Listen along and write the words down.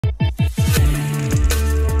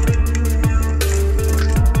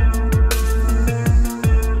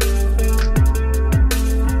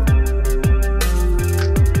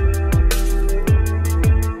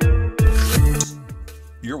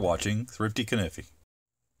watching Thrifty Kaniffy.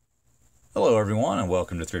 Hello everyone and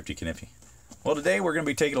welcome to Thrifty Kaniffy. Well, today we're going to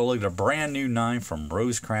be taking a look at a brand new knife from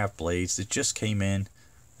Rosecraft blades that just came in.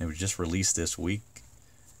 It was just released this week.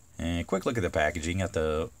 And a quick look at the packaging. Got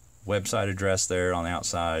the website address there on the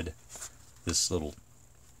outside. This little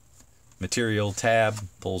material tab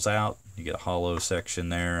pulls out. You get a hollow section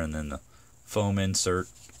there and then the foam insert.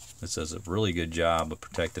 This does a really good job of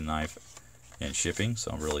protecting the knife and shipping,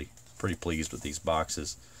 so I'm really pretty pleased with these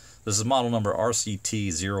boxes. This is model number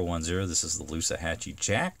RCT010. This is the Loosahatchie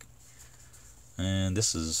jack, and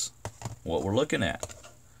this is what we're looking at.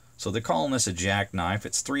 So they're calling this a jack knife.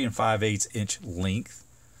 It's 3 5/8 inch length.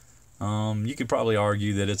 You could probably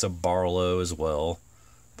argue that it's a Barlow as well,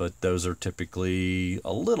 but those are typically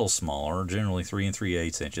a little smaller, generally 3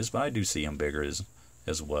 3/8 inches, but I do see them bigger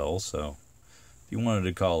as well. So if you wanted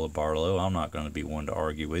to call it a Barlow, I'm not going to be one to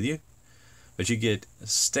argue with you. But you get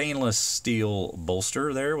stainless steel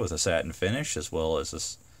bolster there with a satin finish, as well as a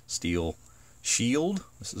steel shield.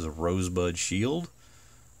 This is a rosebud shield,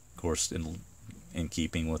 of course, in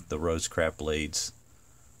keeping with the Rosecraft blades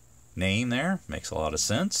name there. Makes a lot of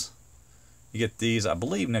sense. You get these, I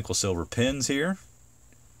believe, nickel silver pins here,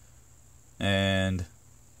 and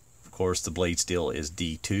of course the blade steel is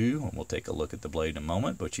D2, and we'll take a look at the blade in a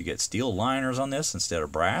moment. But you get steel liners on this instead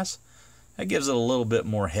of brass. That gives it a little bit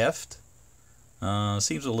more heft.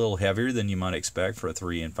 Seems a little heavier than you might expect for a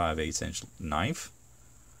 3 5/8 inch knife.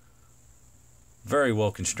 Very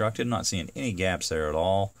well constructed. Not seeing any gaps there at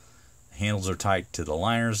all. The handles are tight to the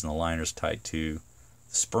liners, and the liners tight to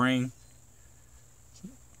the spring.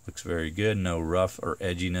 Looks very good. No rough or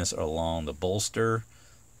edginess along the bolster.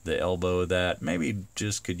 The elbow of that maybe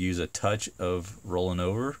just could use a touch of rolling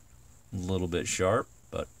over. A little bit sharp,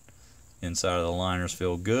 but inside of the liners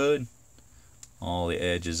feel good. All the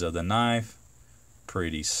edges of the knife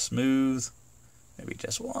pretty smooth. Maybe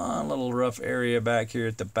just one little rough area back here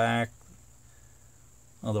at the back.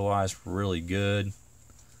 Otherwise really good.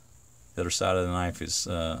 The other side of the knife is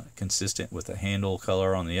consistent with the handle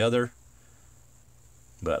color on the other,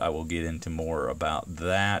 but I will get into more about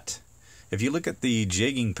that. If you look at the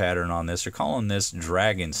jigging pattern on this, they're calling this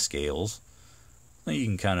dragon scales. Well, you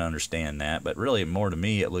can kind of understand that, but really more to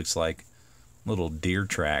me it looks like little deer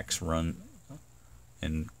tracks run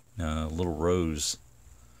in little rows.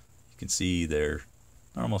 You can see they're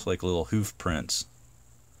almost like little hoof prints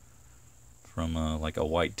from like a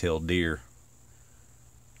white-tailed deer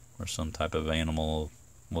or some type of animal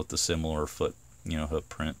with a similar foot, hoof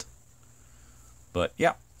print. But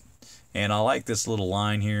yeah, and I like this little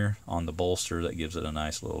line here on the bolster that gives it a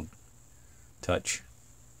nice little touch.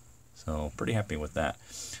 So pretty happy with that.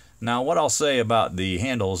 Now what I'll say about the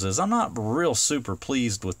handles is I'm not real super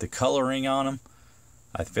pleased with the coloring on them.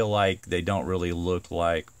 I feel like they don't really look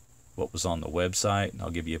like what was on the website.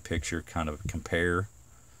 I'll give you a picture, kind of compare,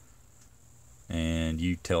 and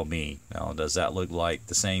you tell me. Now, does that look like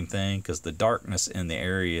the same thing? Because the darkness in the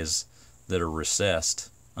areas that are recessed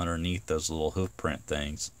underneath those little hoof print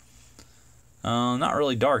things, not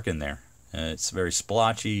really dark in there. It's very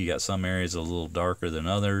splotchy. You got some areas a little darker than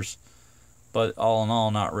others, but all in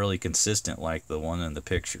all, not really consistent like the one in the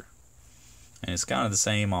picture. And it's kind of the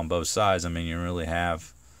same on both sides. I mean, you really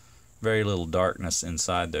have very little darkness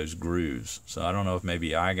inside those grooves. So I don't know if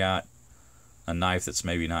maybe I got a knife that's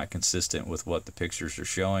maybe not consistent with what the pictures are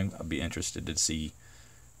showing. I'd be interested to see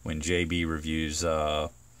when JB reviews.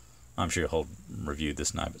 I'm sure he'll review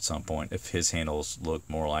this knife at some point, if his handles look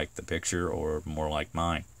more like the picture or more like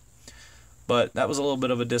mine. But that was a little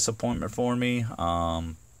bit of a disappointment for me.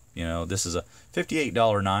 This is a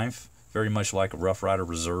 $58 knife. Very much like a Rough Rider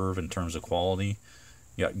Reserve in terms of quality.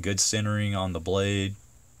 You got good centering on the blade,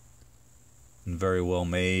 and very well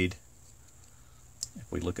made.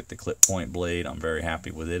 If we look at the clip point blade, I'm very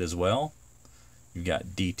happy with it as well. You've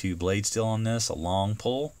got D2 blade steel on this, a long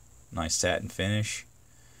pull, nice satin finish,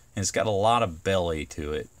 and it's got a lot of belly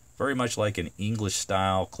to it. Very much like an English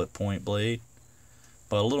style clip point blade,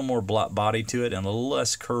 but a little more body to it and a little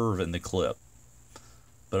less curve in the clip.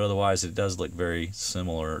 But otherwise, it does look very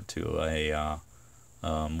similar to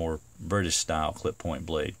a more British style clip point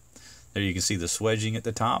blade. There you can see the swedging at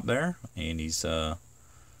the top there, and he's a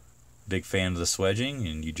big fan of the swedging,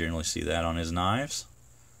 and you generally see that on his knives.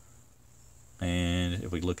 And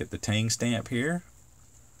if we look at the tang stamp here,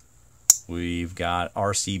 we've got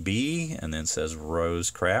RCB, and then it says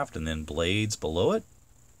Rosecraft, and then blades below it.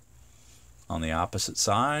 On the opposite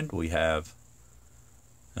side, we have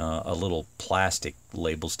a little plastic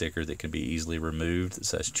label sticker that can be easily removed that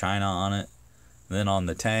says China on it. And then on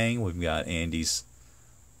the tang, we've got Andy's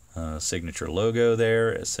signature logo there.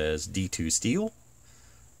 It says D2 steel.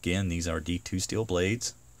 Again, these are D2 steel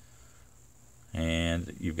blades.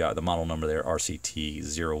 And you've got the model number there,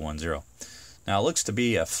 RCT010. Now it looks to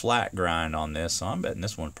be a flat grind on this, so I'm betting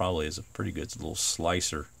this one probably is a pretty good little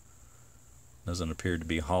slicer. Doesn't appear to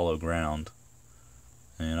be hollow ground.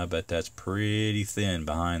 And I bet that's pretty thin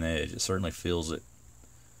behind the edge. It certainly feels it.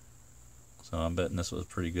 So I'm betting this was a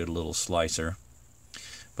pretty good little slicer.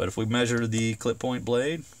 But if we measure the clip point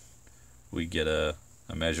blade, we get a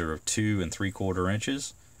measure of 2 3/4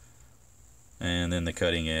 inches. And then the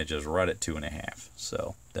cutting edge is right at 2.5.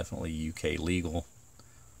 So definitely UK legal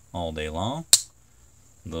all day long.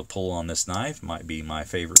 The pull on this knife might be my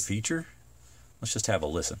favorite feature. Let's just have a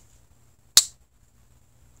listen.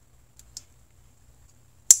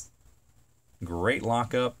 Great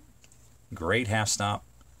lockup, great half stop,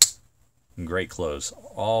 great close.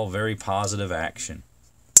 All very positive action.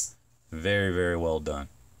 Very, very well done.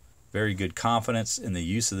 Very good confidence in the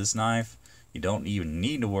use of this knife. You don't even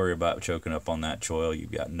need to worry about choking up on that choil.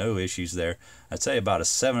 You've got no issues there. I'd say about a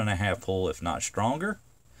 7.5 pull, if not stronger.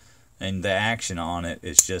 And the action on it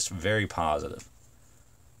is just very positive.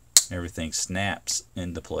 Everything snaps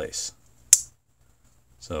into place.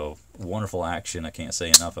 So wonderful action. I can't say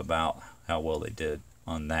enough about how well they did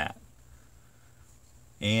on that.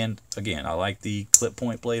 And again, I like the clip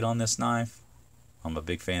point blade on this knife. I'm a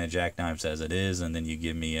big fan of jackknives as it is, and then you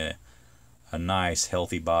give me a nice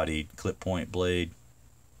healthy bodied clip point blade.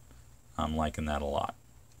 I'm liking that a lot.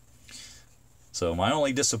 So my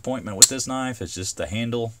only disappointment with this knife is just the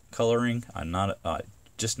handle coloring. I'm not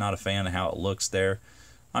just not a fan of how it looks there.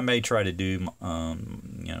 I may try to do you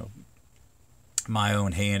know, my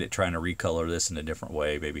own hand at trying to recolor this in a different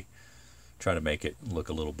way, maybe try to make it look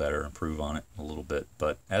a little better, improve on it a little bit.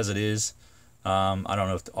 But as it is, I don't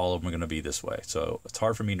know if all of them are going to be this way. So it's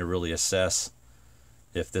hard for me to really assess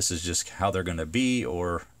if this is just how they're going to be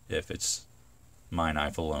or if it's my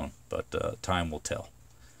knife alone. But time will tell.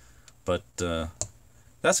 But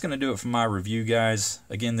that's going to do it for my review, guys.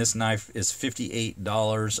 Again, this knife is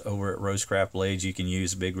 $58 over at Rosecraft Blades. You can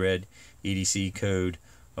use Big Red EDC code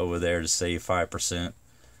over there to save 5%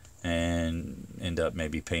 and end up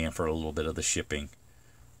maybe paying for a little bit of the shipping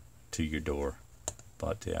to your door.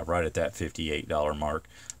 But yeah, right at that $58 mark.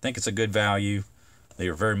 I think it's a good value. They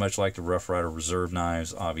are very much like the Rough Rider Reserve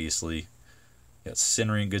knives, obviously. Got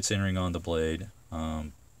centering, good centering on the blade.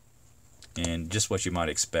 And just what you might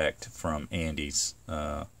expect from Andy's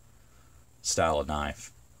style of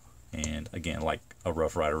knife. And again, like a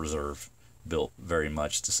Rough Rider Reserve, built very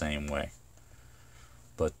much the same way.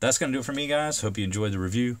 But that's going to do it for me, guys. Hope you enjoyed the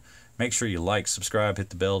review. Make sure you like, subscribe,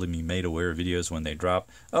 hit the bell to be made aware of videos when they drop.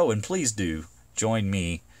 Oh, and please do join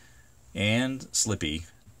me and Slippy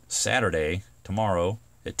Saturday, tomorrow,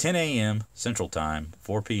 at 10 a.m. Central Time,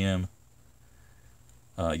 4 p.m.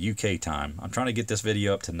 UK time. I'm trying to get this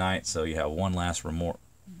video up tonight, so you have one last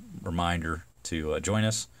reminder to join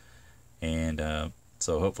us. And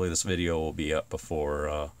so hopefully this video will be up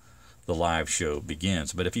before the live show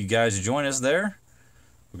begins. But if you guys join us there,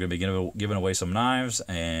 we're going to be giving away some knives,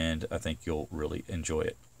 and I think you'll really enjoy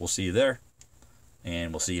it. We'll see you there,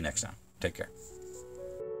 and we'll see you next time. Take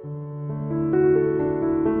care.